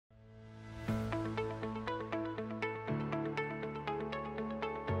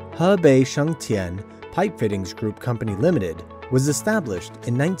Hebei Shengtian Pipe Fittings Group Company Limited was established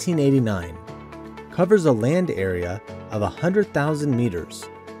in 1989, covers a land area of 100,000 meters,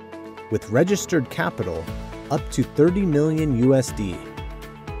 with registered capital up to 30 million USD.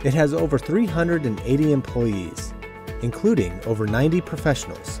 It has over 380 employees, including over 90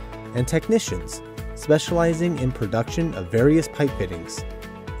 professionals and technicians specializing in production of various pipe fittings,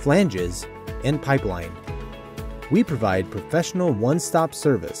 flanges, and pipeline. We provide professional one-stop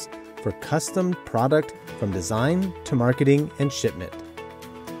service for custom product from design to marketing and shipment.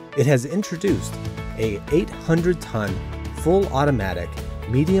 It has introduced a 800-ton full automatic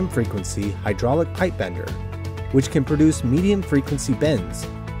medium frequency hydraulic pipe bender, which can produce medium frequency bends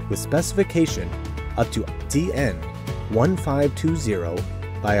with specification up to DN 1520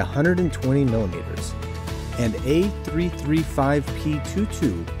 by 120 millimeters, and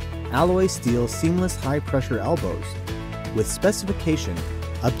A335P22 alloy steel seamless high pressure elbows with specification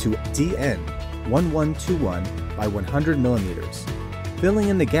up to DN 1121 by 100 millimeters, filling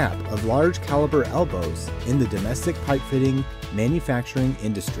in the gap of large caliber elbows in the domestic pipe fitting manufacturing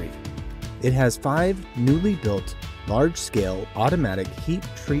industry. It has 5 newly built large-scale automatic heat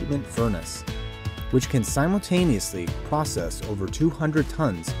treatment furnace, which can simultaneously process over 200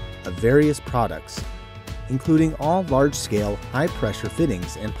 tons of various products, including all large-scale high-pressure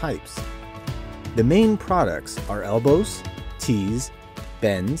fittings and pipes. The main products are elbows, T's,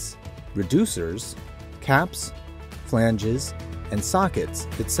 bends, reducers, caps, flanges, and sockets,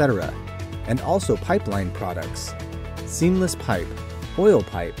 etc., and also pipeline products, seamless pipe, oil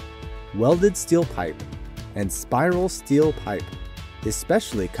pipe, welded steel pipe, and spiral steel pipe.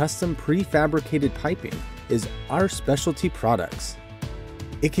 Especially custom prefabricated piping is our specialty products.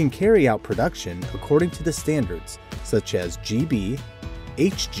 It can carry out production according to the standards such as GB,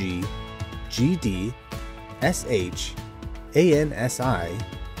 HG, GD, SH, ANSI,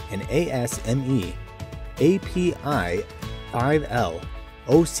 and ASME, API 5L,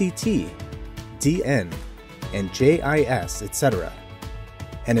 OCT, DN, and JIS, etc.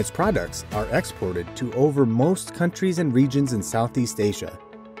 And its products are exported to over most countries and regions in Southeast Asia,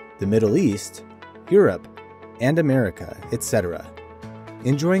 the Middle East, Europe, and America, etc.,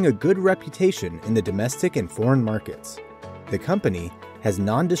 enjoying a good reputation in the domestic and foreign markets. The company has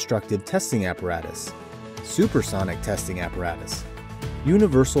non-destructive testing apparatus, supersonic testing apparatus,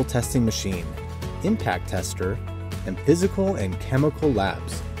 universal testing machine, impact tester, and physical and chemical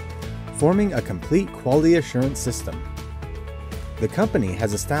labs, forming a complete quality assurance system. The company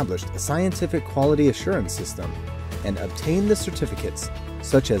has established a scientific quality assurance system and obtained the certificates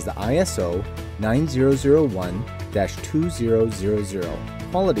such as the ISO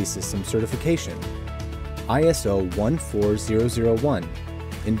 9001-2000 Quality System Certification, ISO 14001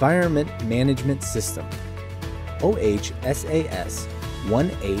 Environment Management System, OHSAS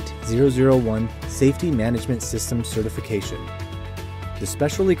 18001 Safety Management System Certification, the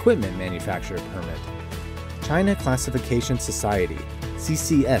Special Equipment Manufacturer Permit, China Classification Society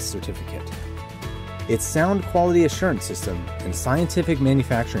CCS certificate. Its sound quality assurance system and scientific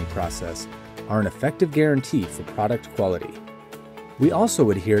manufacturing process are an effective guarantee for product quality. We also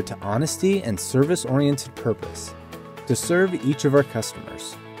adhere to honesty and service-oriented purpose to serve each of our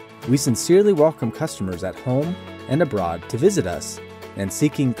customers. We sincerely welcome customers at home and abroad to visit us and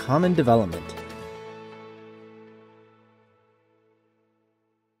seeking common development